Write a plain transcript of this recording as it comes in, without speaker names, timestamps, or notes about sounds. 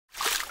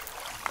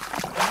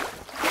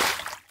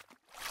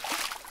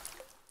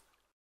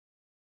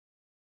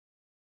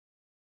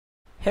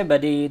Hey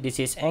buddy, this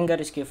is Angga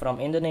from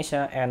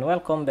Indonesia and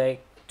welcome back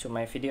to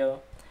my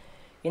video.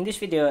 In this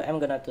video, I'm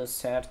gonna to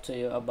share to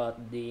you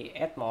about the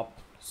Admob.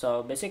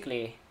 So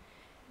basically,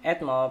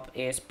 Admob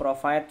is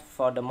provide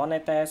for the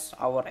monetize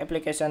our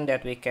application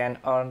that we can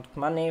earn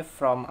money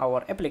from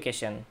our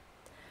application.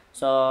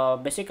 So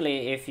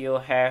basically, if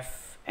you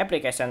have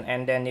application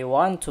and then you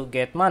want to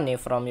get money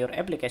from your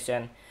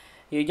application,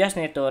 you just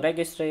need to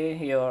register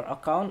your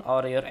account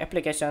or your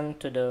application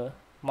to the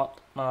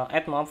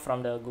Admob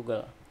from the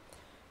Google.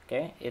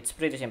 Okay, it's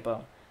pretty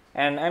simple,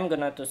 and I'm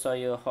gonna to show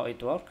you how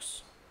it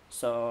works.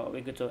 So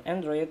we go to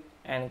Android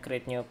and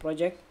create new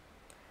project,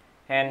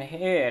 and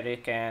here you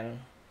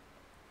can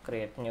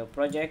create new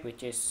project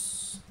which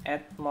is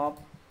Admob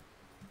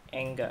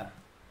Angga.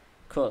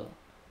 Cool.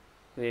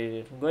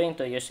 We're going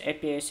to use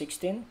API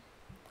 16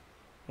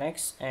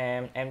 next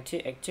and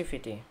empty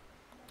activity,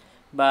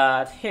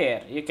 but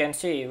here you can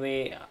see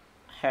we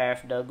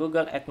have the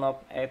Google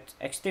Admob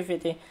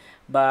activity.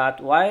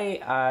 But why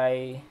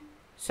I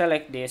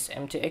select this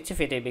empty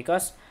activity?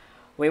 Because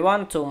we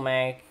want to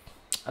make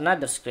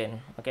another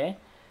screen. Okay,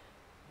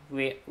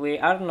 we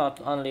are not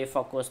only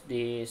focused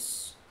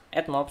this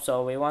Admob,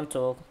 so we want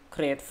to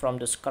create from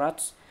the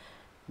scratch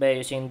by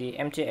using the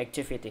empty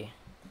activity.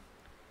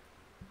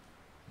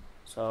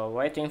 So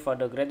waiting for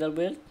the Gradle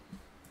build.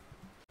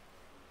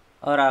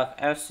 Alright,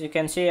 as you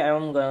can see,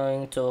 I'm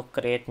going to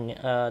create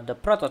the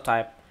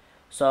prototype.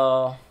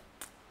 So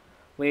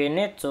we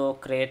need to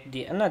create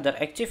the another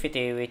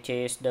activity which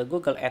is the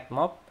Google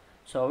Admob.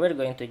 So we're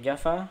going to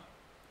Java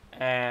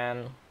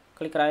and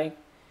click right,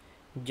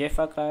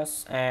 Java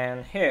class,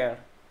 and here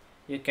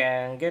you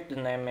can get the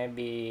name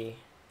maybe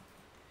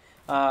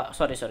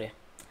sorry,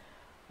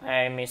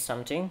 I missed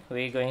something.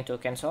 We're going to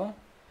cancel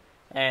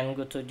and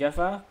go to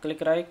Java,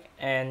 click right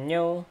and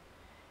new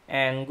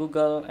and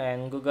Google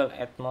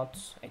Admob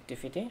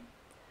activity,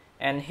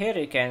 and here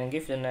you can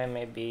give the name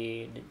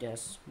maybe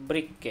just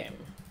brick game.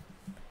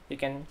 You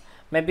can,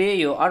 maybe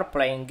you are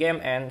playing game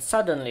and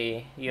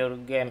suddenly your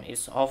game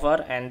is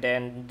over and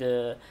then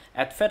the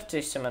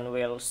advertisement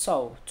will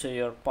show to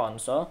your phone,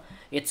 so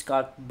it's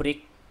called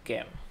brick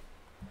game.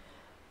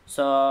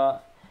 So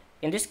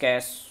in this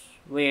case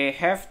we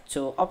have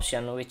two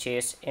options, which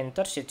is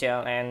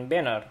interstitial and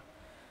banner,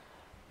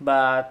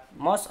 but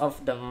most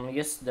of them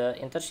use the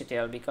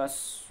interstitial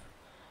because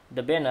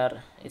the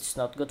banner it's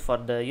not good for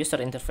the user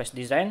interface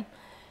design,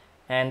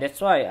 and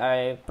that's why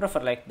I prefer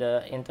like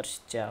the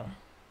interstitial.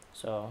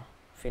 So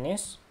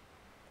finish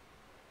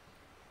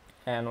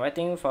and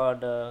waiting for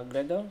the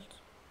Gradle,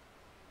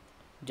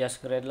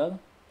 just Gradle.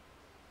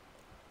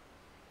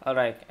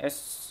 Alright,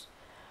 as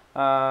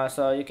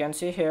so you can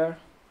see here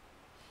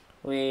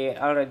we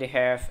already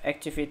have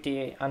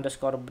activity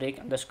underscore brick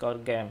underscore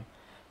game,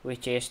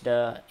 which is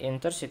the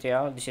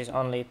interstitial. This is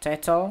only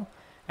title,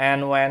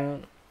 and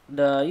when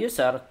the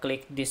user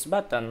click this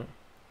button,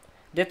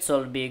 that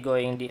should be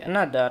going the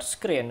another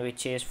screen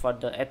which is for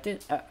the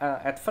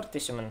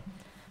advertisement.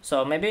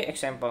 So maybe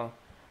example,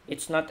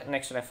 it's not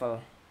next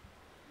level.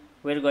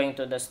 We're going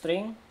to the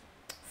string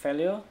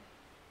value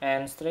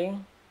and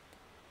string,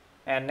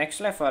 and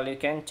next level you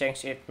can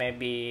change it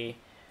maybe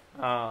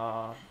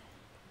play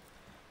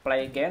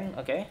again.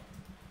 Okay,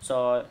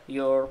 so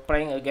you're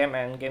playing a game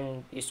and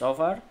game is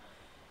over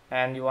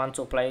and you want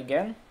to play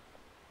again,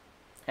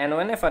 and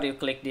whenever you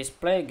click this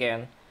play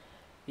again,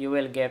 you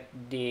will get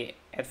the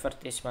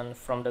advertisement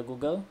from the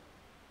Google.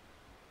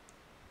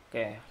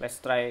 Okay, let's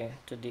try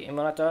to the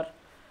emulator.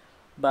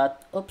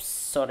 But oops,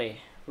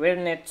 sorry, we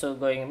need to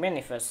going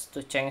manifest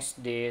to change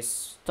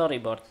this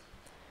storyboard.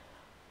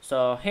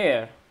 So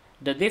here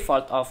the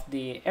default of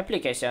the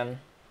application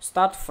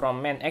start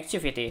from main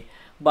activity,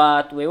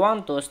 but we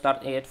want to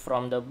start it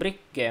from the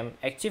brick game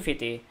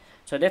activity,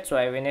 so that's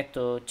why we need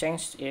to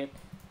change it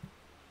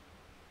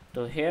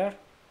to here,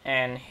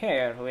 and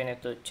here we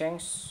need to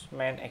change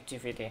main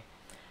activity,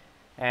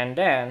 and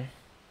then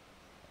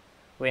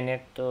we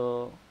need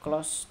to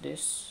close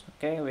this.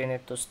 Okay, we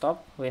need to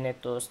stop, we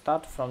need to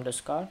start from the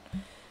start.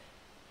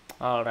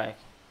 Alright,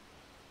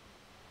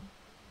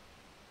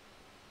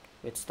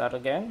 let's start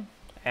again,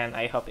 and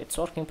I hope it's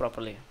working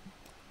properly.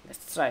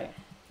 Let's try.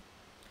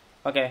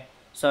 Okay,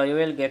 so you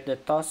will get the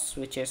toss,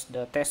 which is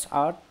the test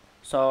art.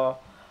 So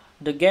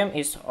the game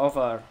is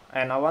over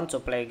and I want to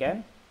play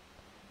again,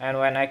 and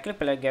when I click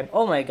play again,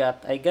 oh my god,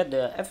 I get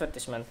the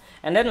advertisement.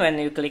 And then when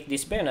you click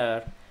this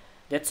banner,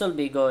 that should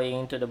be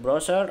going to the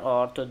browser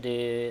or to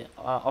the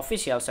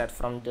official site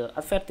from the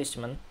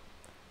advertisement.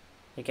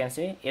 You can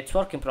see it's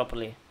working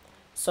properly.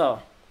 So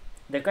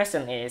the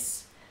question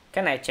is,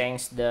 can I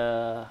change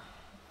the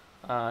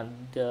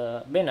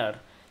banner?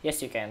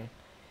 Yes, you can.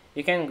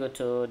 You can go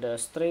to the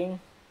string,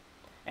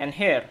 and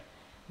here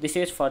this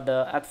is for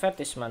the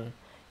advertisement.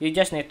 You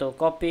just need to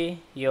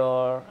copy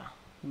your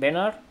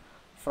banner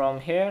from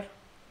here.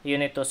 You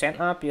need to sign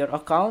up your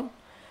account,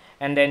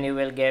 and then you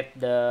will get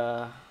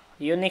the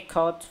unique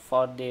code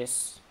for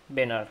this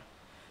banner.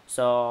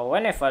 So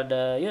whenever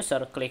the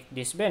user click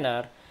this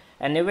banner,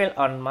 and you will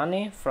earn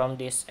money from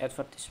this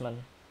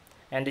advertisement,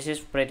 and this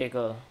is pretty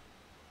cool.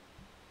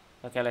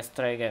 Okay, let's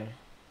try again.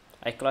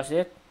 I close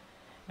it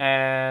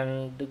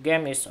and the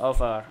game is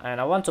over and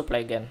I want to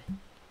play again,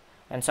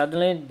 and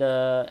suddenly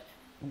the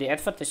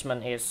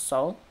advertisement is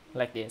shown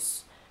like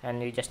this,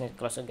 and you just need to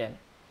close again.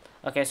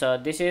 Okay, so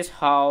this is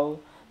how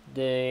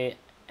the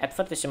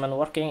advertisement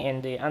working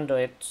in the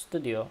Android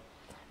Studio,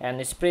 and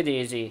it's pretty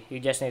easy. You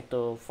just need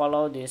to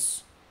follow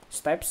these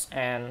steps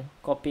and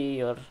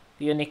copy your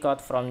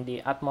Unicode from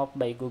the Admob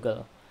by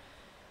Google.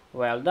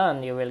 Well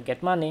done, you will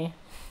get money.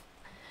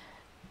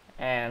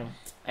 And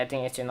I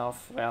think it's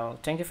enough. Well,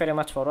 thank you very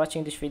much for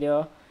watching this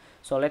video.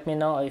 So let me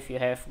know if you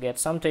have get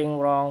something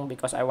wrong,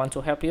 because I want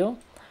to help you.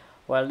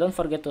 Well, don't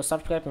forget to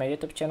subscribe my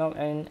YouTube channel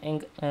and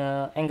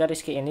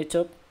Angga in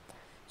YouTube.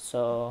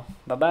 So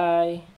bye bye.